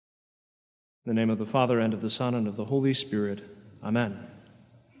In the name of the Father, and of the Son, and of the Holy Spirit. Amen.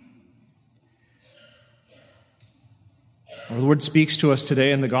 Our Lord speaks to us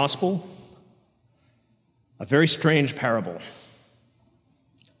today in the Gospel a very strange parable.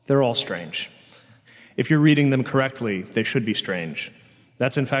 They're all strange. If you're reading them correctly, they should be strange.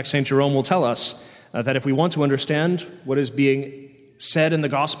 That's, in fact, St. Jerome will tell us that if we want to understand what is being said in the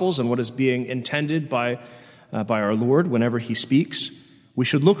Gospels and what is being intended by our Lord whenever he speaks, we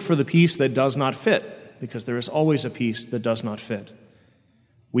should look for the piece that does not fit, because there is always a piece that does not fit.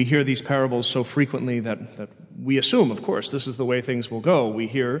 We hear these parables so frequently that we assume, of course, this is the way things will go. We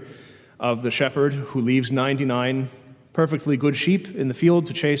hear of the shepherd who leaves 99 perfectly good sheep in the field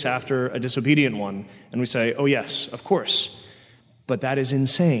to chase after a disobedient one, and we say, oh yes, of course, but that is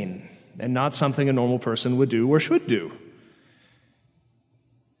insane and not something a normal person would do or should do.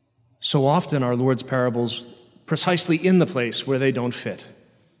 So often our Lord's parables, precisely in the place where they don't fit,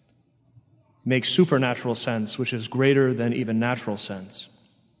 make supernatural sense, which is greater than even natural sense.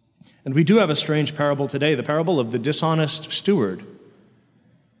 And we do have a strange parable today, the parable of the dishonest steward,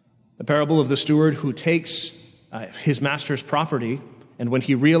 the parable of the steward who takes his master's property, and when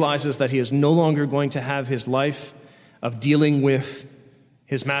he realizes that he is no longer going to have his life of dealing with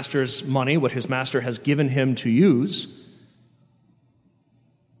his master's money, what his master has given him to use,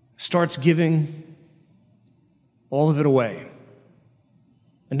 starts giving all of it away.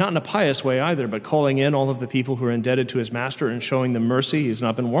 And not in a pious way either, but calling in all of the people who are indebted to his master and showing them mercy he's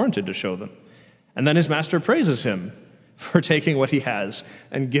not been warranted to show them. And then his master praises him for taking what he has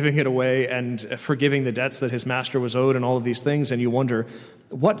and giving it away and forgiving the debts that his master was owed and all of these things. And you wonder,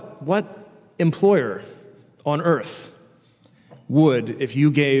 what employer on earth would, if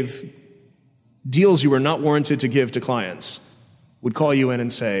you gave deals you were not warranted to give to clients, would call you in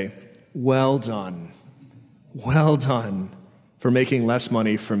and say, well done for making less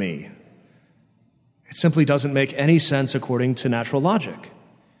money for me. It simply doesn't make any sense according to natural logic.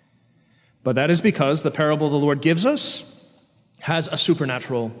 But that is because the parable the Lord gives us has a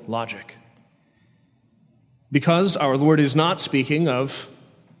supernatural logic. Because our Lord is not speaking of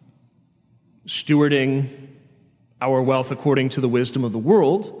stewarding our wealth according to the wisdom of the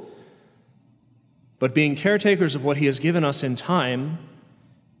world, but being caretakers of what he has given us in time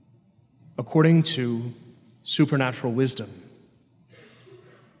according to supernatural wisdom.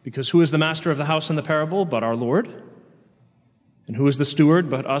 Because who is the master of the house in the parable but our Lord? And who is the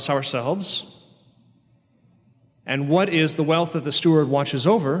steward but us ourselves? And what is the wealth that the steward watches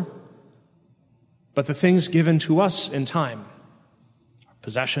over but the things given to us in time? Our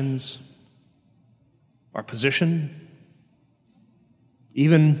possessions, our position,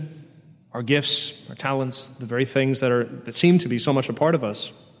 even our gifts, our talents, the very things that seem to be so much a part of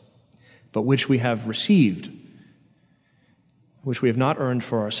us, but which we have received, which we have not earned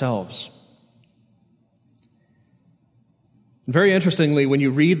for ourselves. And very interestingly, when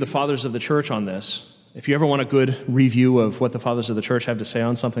you read the Fathers of the Church on this, if you ever want a good review of what the Fathers of the Church have to say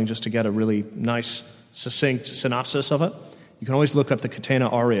on something, just to get a really nice, succinct synopsis of it, you can always look up the Catena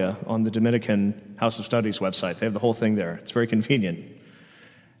Aurea on the Dominican House of Studies website. They have the whole thing there. It's very convenient.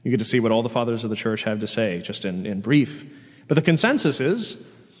 You get to see what all the Fathers of the Church have to say, just in brief. But the consensus is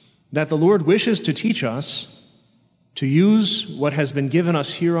that the Lord wishes to teach us to use what has been given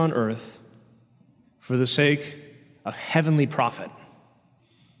us here on earth for the sake of heavenly profit.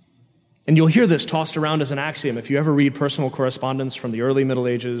 And you'll hear this tossed around as an axiom. If you ever read personal correspondence from the early Middle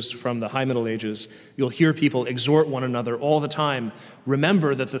Ages, from the High Middle Ages, you'll hear people exhort one another all the time.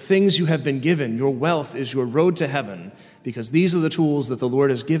 Remember that the things you have been given, your wealth, is your road to heaven, because these are the tools that the Lord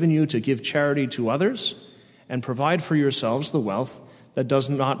has given you to give charity to others and provide for yourselves the wealth that does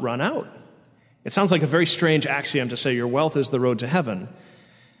not run out. It sounds like a very strange axiom to say your wealth is the road to heaven.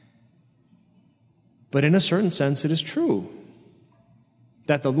 But in a certain sense, it is true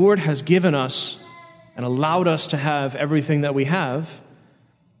that the Lord has given us and allowed us to have everything that we have,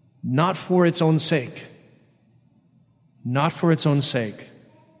 not for its own sake,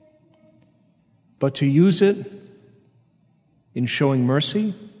 but to use it in showing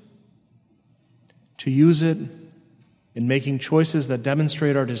mercy, to use it in making choices that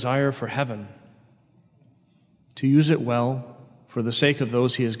demonstrate our desire for heaven, to use it well for the sake of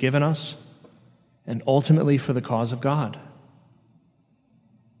those he has given us, and ultimately for the cause of God.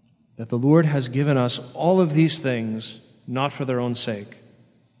 That the Lord has given us all of these things not for their own sake.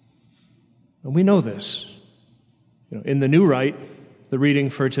 And we know this. In the New Rite, the reading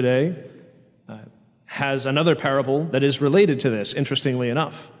for today has another parable that is related to this, interestingly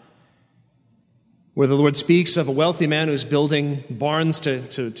enough, where the Lord speaks of a wealthy man who's building barns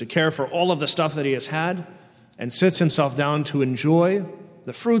to care for all of the stuff that he has had and sits himself down to enjoy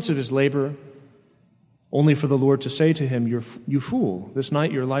the fruits of his labor only for the Lord to say to him, "You fool, this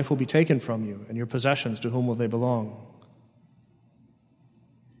night your life will be taken from you, and your possessions, to whom will they belong?"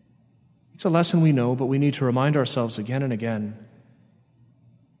 It's a lesson we know, but we need to remind ourselves again and again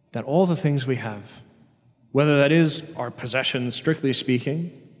that all the things we have, whether that is our possessions, strictly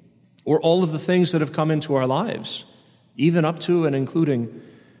speaking, or all of the things that have come into our lives, even up to and including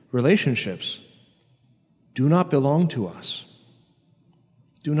relationships, do not belong to us.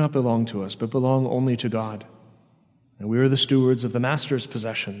 Do not belong to us, but belong only to God. And we are the stewards of the Master's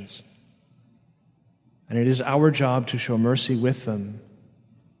possessions. And it is our job to show mercy with them,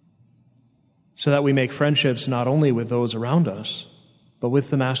 so that we make friendships not only with those around us, but with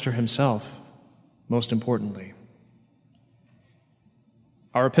the Master himself, most importantly.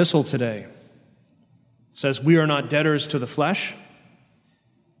 Our epistle today says we are not debtors to the flesh,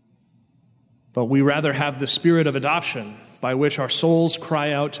 but we rather have the spirit of adoption, by which our souls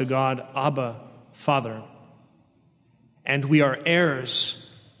cry out to God, "Abba, Father." And we are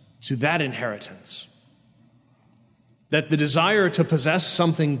heirs to that inheritance. That the desire to possess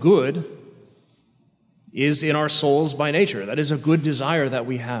something good is in our souls by nature. That is a good desire that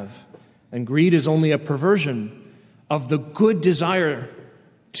we have. And greed is only a perversion of the good desire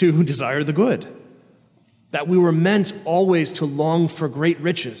to desire the good. That we were meant always to long for great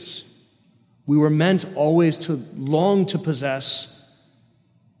riches. We were meant always to long to possess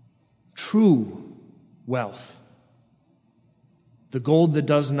true wealth. The gold that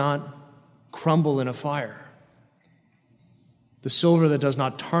does not crumble in a fire. The silver that does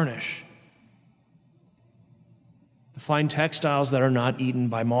not tarnish. The fine textiles that are not eaten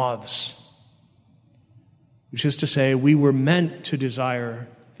by moths. Which is to say, we were meant to desire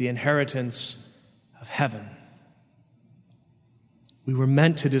the inheritance of heaven. We were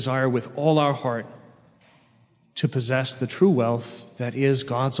meant to desire with all our heart to possess the true wealth that is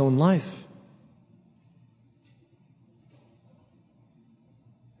God's own life.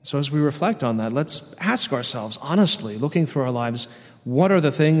 So as we reflect on that, let's ask ourselves honestly, looking through our lives, what are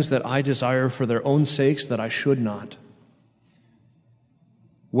the things that I desire for their own sakes that I should not?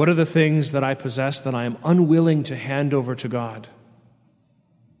 What are the things that I possess that I am unwilling to hand over to God?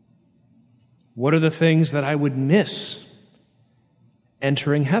 What are the things that I would miss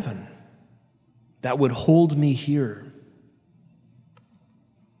entering heaven that would hold me here?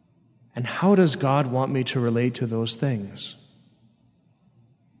 And how does God want me to relate to those things?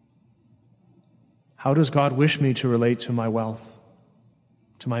 How does God wish me to relate to my wealth,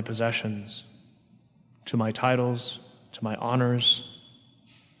 to my possessions, to my titles, to my honors,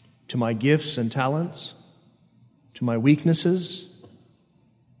 to my gifts and talents, to my weaknesses,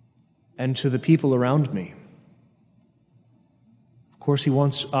 and to the people around me? Of course, he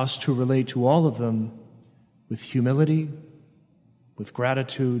wants us to relate to all of them with humility, with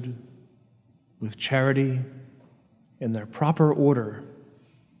gratitude, with charity, in their proper order,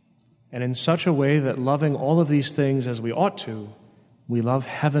 and in such a way that loving all of these things as we ought to, we love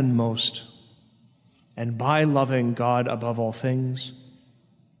heaven most. And by loving God above all things,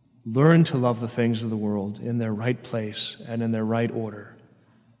 learn to love the things of the world in their right place and in their right order.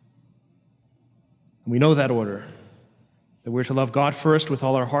 And we know that order, that we're to love God first with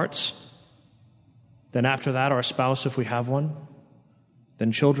all our hearts, then after that our spouse if we have one,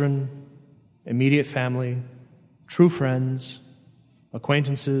 then children, immediate family, true friends,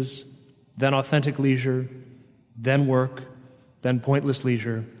 acquaintances, then authentic leisure, then work, then pointless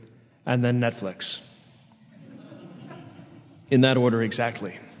leisure, and then Netflix. In that order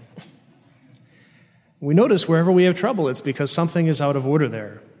exactly. We notice wherever we have trouble, it's because something is out of order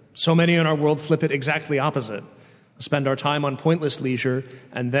there. So many in our world flip it exactly opposite. Spend our time on pointless leisure,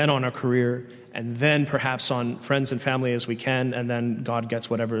 and then on our career, and then perhaps on friends and family as we can, and then God gets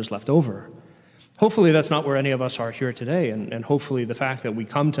whatever is left over. Hopefully that's not where any of us are here today, and hopefully the fact that we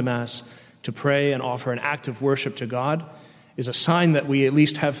come to Mass to pray and offer an act of worship to God is a sign that we at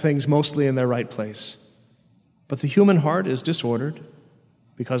least have things mostly in their right place. But the human heart is disordered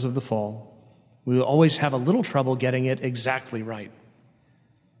because of the fall. We will always have a little trouble getting it exactly right.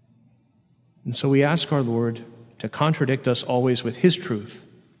 And so we ask our Lord to contradict us always with his truth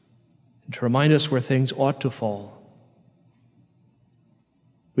and to remind us where things ought to fall.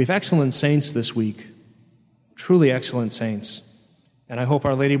 We have excellent saints this week, truly excellent saints. And I hope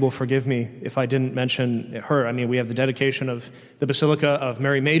Our Lady will forgive me if I didn't mention her. I mean, we have the dedication of the Basilica of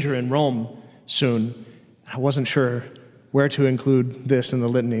Mary Major in Rome soon. I wasn't sure where to include this in the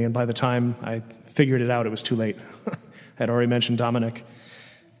litany, and by the time I figured it out, it was too late. I had already mentioned Dominic,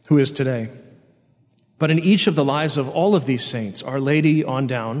 who is today. But in each of the lives of all of these saints, Our Lady on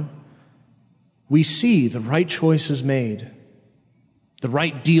down, we see the right choices made the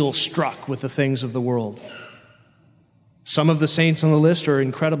right deal struck with the things of the world. Some of the saints on the list are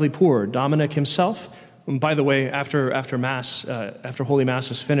incredibly poor. Dominic himself, and by the way, after Holy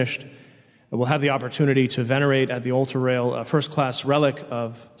Mass is finished, we'll have the opportunity to venerate at the altar rail a first-class relic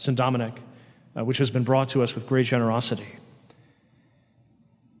of St. Dominic, which has been brought to us with great generosity.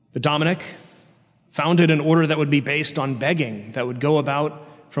 But Dominic founded an order that would be based on begging, that would go about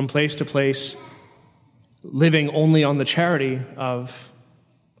from place to place, living only on the charity of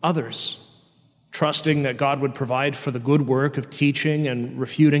others, trusting that God would provide for the good work of teaching and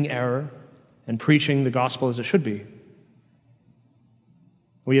refuting error and preaching the gospel as it should be.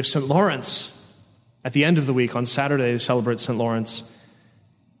 We have St. Lawrence at the end of the week. On Saturday, to celebrate St. Lawrence.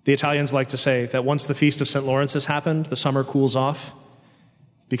 The Italians like to say that once the feast of St. Lawrence has happened, the summer cools off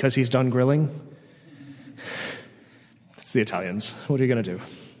because he's done grilling. It's the Italians. What are you going to do?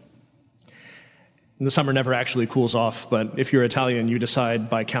 And the summer never actually cools off, but if you're Italian, you decide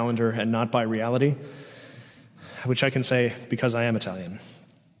by calendar and not by reality, which I can say because I am Italian.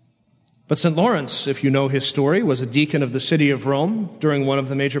 But St. Lawrence, if you know his story, was a deacon of the city of Rome during one of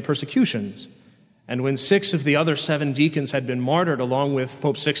the major persecutions. And when 6 of the other 7 deacons had been martyred along with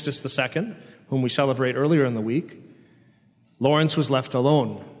Pope Sixtus II, whom we celebrate earlier in the week, Lawrence was left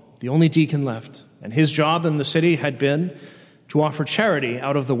alone, the only deacon left. And his job in the city had been to offer charity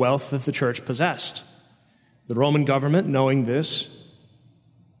out of the wealth that the church possessed. The Roman government, knowing this,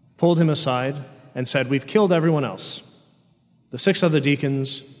 pulled him aside and said, "We've killed everyone else. The 6 other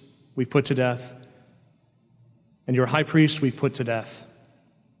deacons we've put to death, and your high priest we've put to death.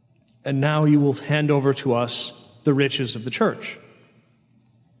 And now you will hand over to us the riches of the church."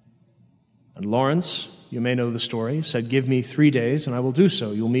 And Lawrence, you may know the story, said, "Give me 3 days and I will do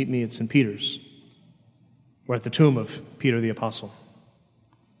so. You'll meet me at St. Peter's, or at the tomb of Peter the Apostle."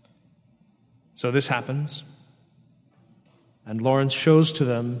 So this happens, and Lawrence shows to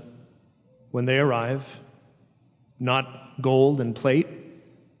them when they arrive, not gold and plate,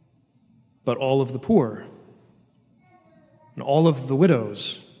 but all of the poor, and all of the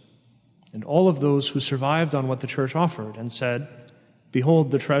widows, and all of those who survived on what the church offered, and said, "Behold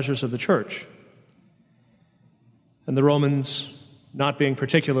the treasures of the church." And the Romans, not being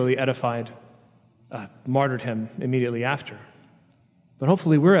particularly edified, martyred him immediately after. But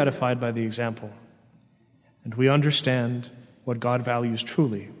hopefully we're edified by the example, and we understand what God values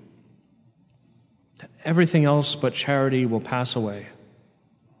truly, that everything else but charity will pass away,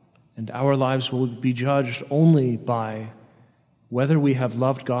 and our lives will be judged only by whether we have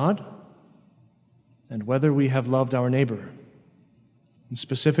loved God and whether we have loved our neighbor, and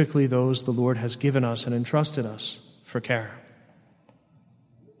specifically those the Lord has given us and entrusted us for care.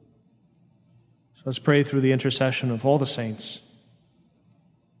 So let's pray through the intercession of all the saints,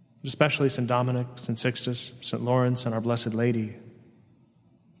 but especially St. Dominic, St. Sixtus, St. Lawrence, and our Blessed Lady,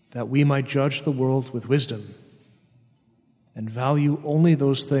 that we might judge the world with wisdom and value only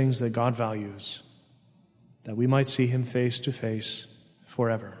those things that God values, that we might see him face to face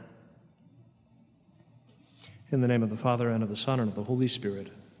forever. In the name of the Father, and of the Son, and of the Holy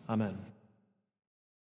Spirit. Amen.